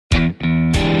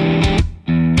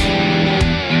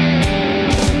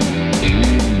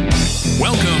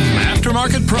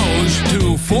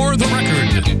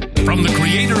from the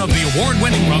creator of the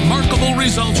award-winning Remarkable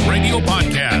Results radio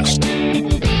podcast.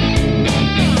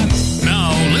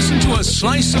 Now listen to a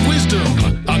slice of wisdom,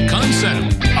 a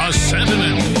concept, a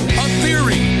sentiment, a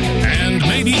theory, and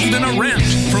maybe even a rant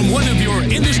from one of your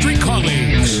industry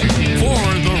colleagues. For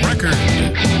the Record.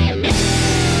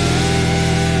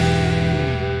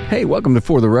 Hey, welcome to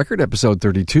For the Record, episode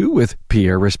 32 with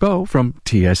Pierre Respeau from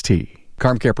TST.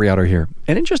 Carm Capriato here.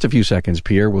 And in just a few seconds,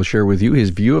 Pierre will share with you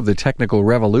his view of the technical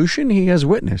revolution he has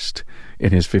witnessed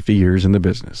in his 50 years in the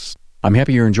business. I'm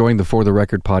happy you're enjoying the For the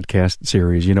Record podcast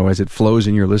series. You know, as it flows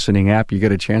in your listening app, you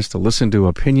get a chance to listen to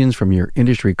opinions from your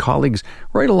industry colleagues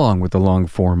right along with the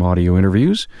long-form audio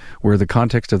interviews, where the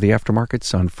context of the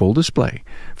aftermarket's on full display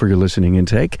for your listening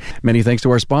intake. Many thanks to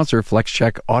our sponsor,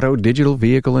 FlexCheck Auto Digital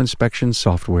Vehicle Inspection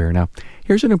Software. Now,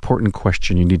 here's an important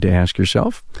question you need to ask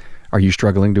yourself. Are you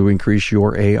struggling to increase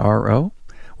your ARO?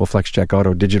 Well, FlexCheck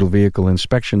Auto Digital Vehicle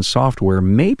Inspection Software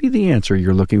may be the answer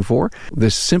you're looking for.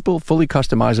 This simple, fully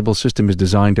customizable system is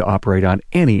designed to operate on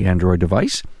any Android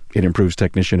device. It improves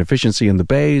technician efficiency in the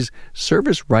bays,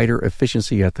 service writer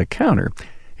efficiency at the counter,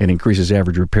 and increases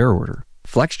average repair order.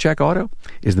 FlexCheck Auto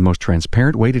is the most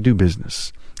transparent way to do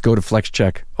business. Go to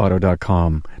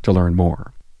flexcheckauto.com to learn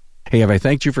more. Hey, have I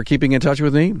thanked you for keeping in touch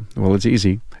with me? Well, it's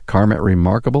easy. Carm at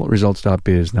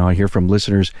remarkableresults.biz. Now, I hear from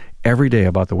listeners every day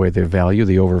about the way they value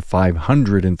the over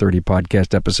 530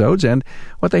 podcast episodes and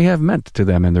what they have meant to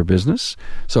them and their business.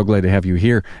 So glad to have you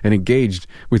here and engaged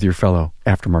with your fellow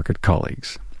aftermarket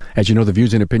colleagues. As you know, the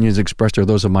views and opinions expressed are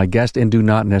those of my guest and do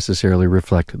not necessarily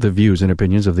reflect the views and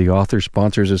opinions of the authors,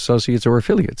 sponsors, associates, or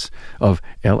affiliates of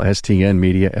LSTN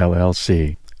Media,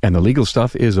 LLC. And the legal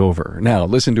stuff is over. Now,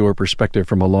 listen to a perspective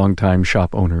from a longtime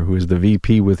shop owner who is the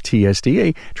VP with TST,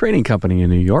 a training company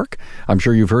in New York. I'm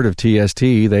sure you've heard of TST.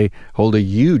 They hold a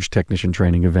huge technician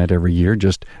training event every year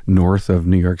just north of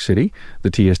New York City, the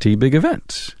TST Big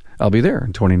Event. I'll be there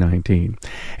in 2019.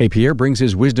 Hey, Pierre brings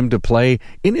his wisdom to play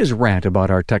in his rant about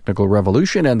our technical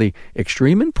revolution and the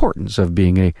extreme importance of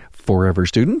being a forever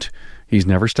student. He's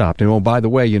never stopped. And oh, by the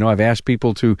way, you know, I've asked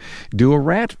people to do a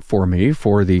rant for me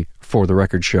for the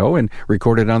Record show and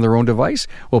record it on their own device.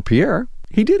 Well, Pierre,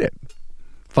 he did it.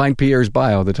 Find Pierre's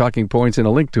bio, the talking points, and a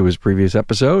link to his previous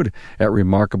episode at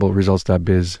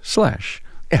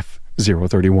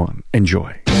remarkableresults.biz/F031.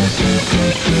 Enjoy.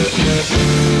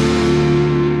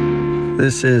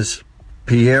 This is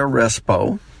Pierre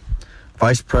Respeau,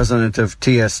 Vice President of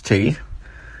TST,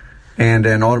 and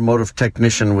an automotive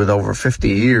technician with over 50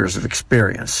 years of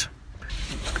experience.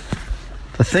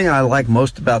 The thing I like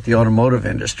most about the automotive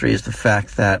industry is the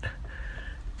fact that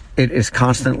it is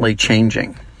constantly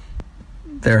changing.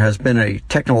 There has been a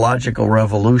technological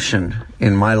revolution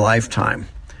in my lifetime.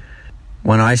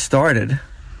 When I started,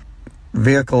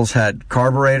 vehicles had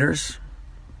carburetors,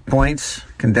 points,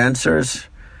 condensers,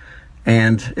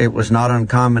 and it was not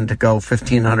uncommon to go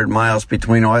 1,500 miles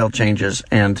between oil changes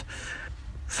and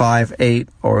 5, 8,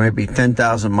 or maybe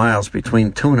 10,000 miles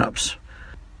between tune-ups.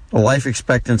 The life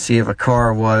expectancy of a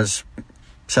car was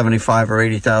 75 or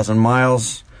 80,000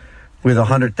 miles, with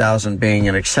 100,000 being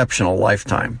an exceptional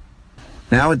lifetime.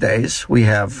 Nowadays, we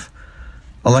have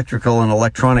electrical and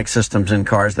electronic systems in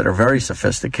cars that are very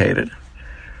sophisticated.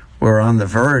 We're on the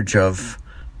verge of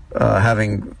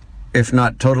having, if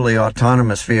not totally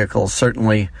autonomous vehicles,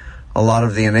 certainly a lot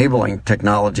of the enabling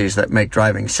technologies that make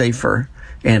driving safer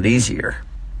and easier.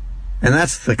 And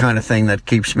that's the kind of thing that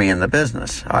keeps me in the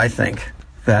business. I think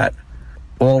that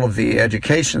all of the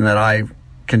education that I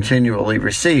continually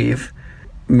receive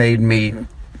made me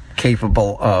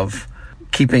capable of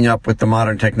keeping up with the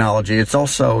modern technology. It's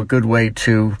also a good way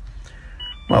to,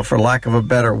 well, for lack of a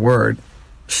better word,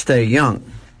 stay young.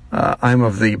 I'm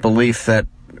of the belief that,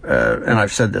 and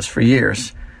I've said this for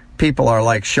years, people are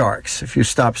like sharks. If you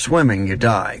stop swimming, you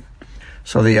die.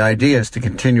 So the idea is to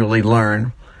continually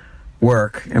learn,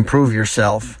 work, improve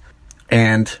yourself,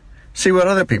 and see what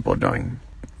other people are doing.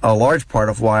 A large part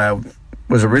of why I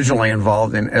was originally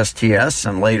involved in STS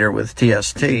and later with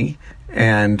TST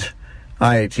and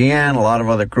IATN, a lot of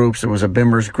other groups. There was a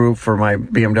BIMMERS group for my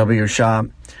BMW shop.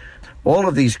 All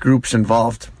of these groups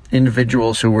involved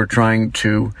individuals who were trying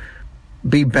to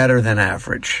be better than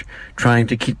average, trying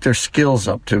to keep their skills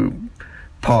up to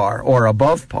par or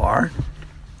above par,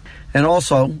 and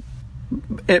also,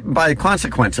 by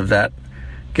consequence of that,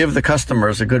 give the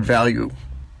customers a good value.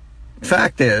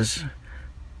 Fact is,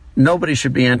 nobody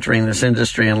should be entering this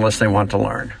industry unless they want to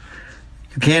learn.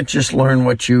 You can't just learn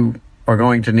what you are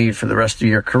going to need for the rest of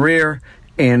your career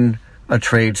in a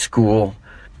trade school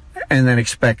and then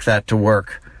expect that to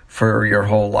work for your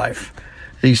whole life.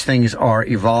 These things are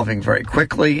evolving very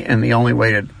quickly, and the only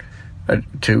way to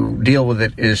to deal with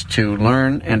it is to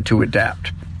learn and to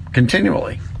adapt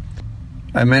continually.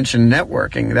 I mentioned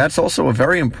networking. That's also a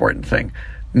very important thing.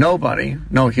 Nobody,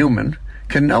 no human,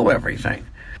 can know everything.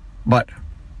 But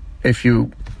if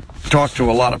you talk to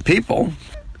a lot of people,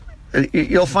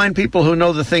 you'll find people who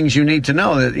know the things you need to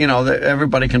know, that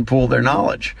everybody can pool their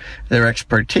knowledge, their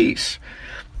expertise.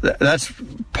 That's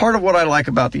part of what I like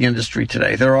about the industry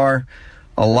today. There are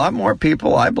a lot more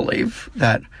people, I believe,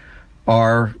 that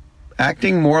are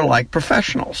acting more like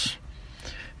professionals.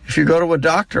 If you go to a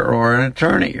doctor or an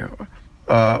attorney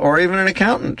or even an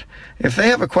accountant, if they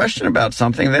have a question about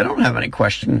something, they don't have any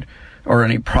question or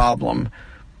any problem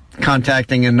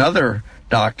contacting another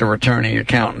doctor, attorney,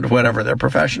 accountant, whatever their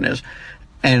profession is,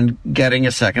 and getting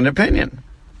a second opinion.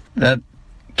 That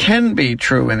can be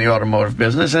true in the automotive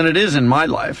business, and it is in my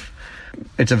life.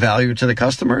 It's a value to the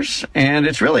customers, and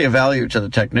it's really a value to the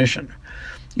technician.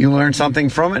 You learn something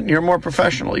from it, and you're more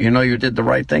professional. You know you did the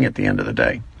right thing at the end of the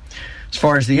day. As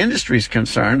far as the industry is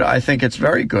concerned, I think it's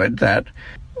very good that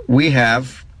we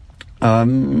have,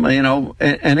 an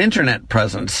internet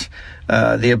presence,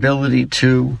 the ability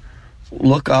to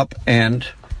look up and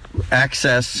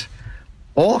access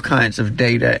all kinds of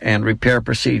data and repair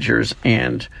procedures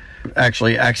and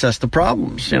actually access the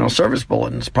problems, service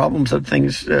bulletins, problems of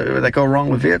things that go wrong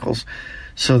with vehicles,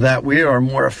 so that we are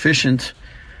more efficient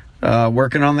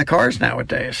working on the cars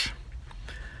nowadays.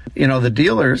 The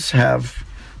dealers have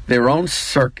their own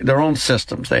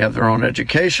systems. They have their own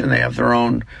education. They have their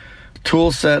own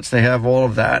tool sets. They have all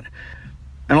of that.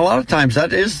 And a lot of times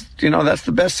that is, that's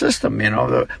the best system,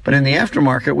 but in the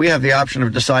aftermarket, we have the option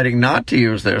of deciding not to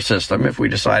use their system if we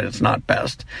decide it's not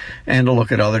best, and to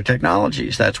look at other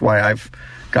technologies. That's why I've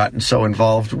gotten so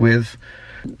involved with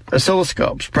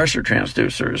oscilloscopes, pressure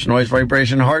transducers, noise,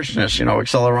 vibration, harshness,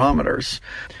 accelerometers,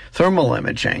 thermal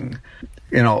imaging.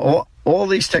 All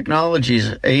these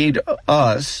technologies aid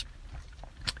us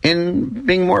in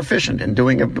being more efficient and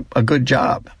doing a good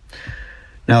job.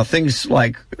 Now, things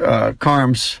like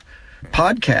CARM's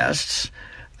podcasts,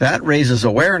 that raises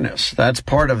awareness. That's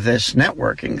part of this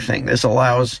networking thing. This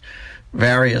allows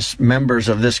various members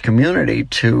of this community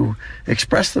to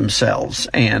express themselves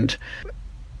and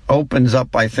opens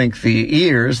up, I think, the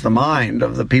ears, the mind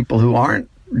of the people who aren't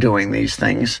doing these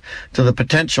things to the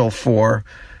potential for,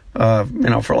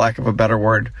 for lack of a better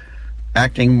word,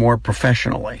 acting more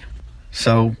professionally.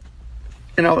 So,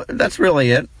 that's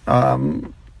really it.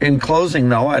 In closing,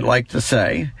 though, I'd like to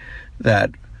say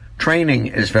that training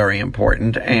is very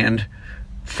important, and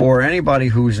for anybody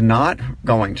who's not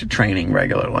going to training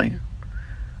regularly,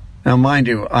 now mind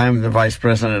you, I'm the vice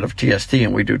president of TST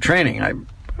and we do training.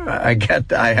 I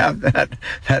have that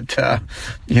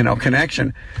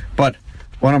connection. But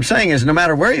what I'm saying is, no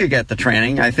matter where you get the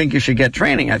training, I think you should get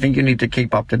training. I think you need to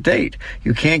keep up to date.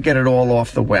 You can't get it all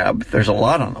off the web. There's a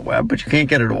lot on the web, but you can't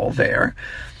get it all there.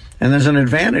 And there's an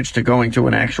advantage to going to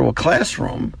an actual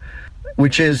classroom,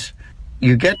 which is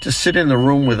you get to sit in the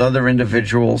room with other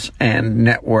individuals and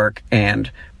network and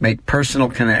make personal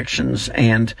connections.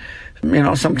 And,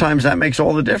 sometimes that makes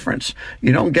all the difference.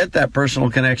 You don't get that personal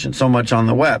connection so much on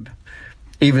the web,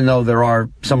 even though there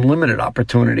are some limited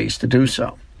opportunities to do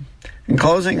so. In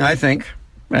closing, I think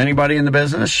anybody in the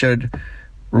business should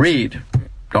read.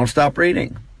 Don't stop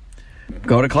reading.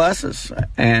 Go to classes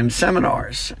and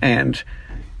seminars and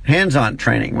hands-on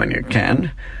training when you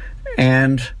can,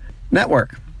 and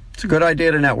network. It's a good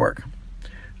idea to network.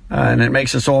 And it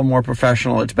makes us all more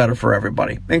professional. It's better for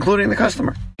everybody, including the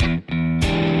customer.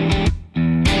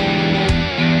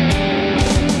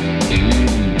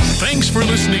 Thanks for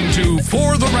listening to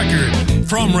For the Record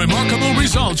from Remarkable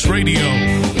Results Radio.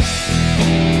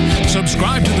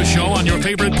 Subscribe to the show on your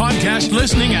favorite podcast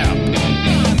listening app.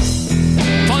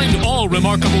 Find all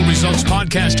Remarkable Results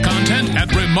podcast content at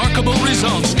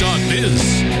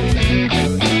remarkableresults.biz.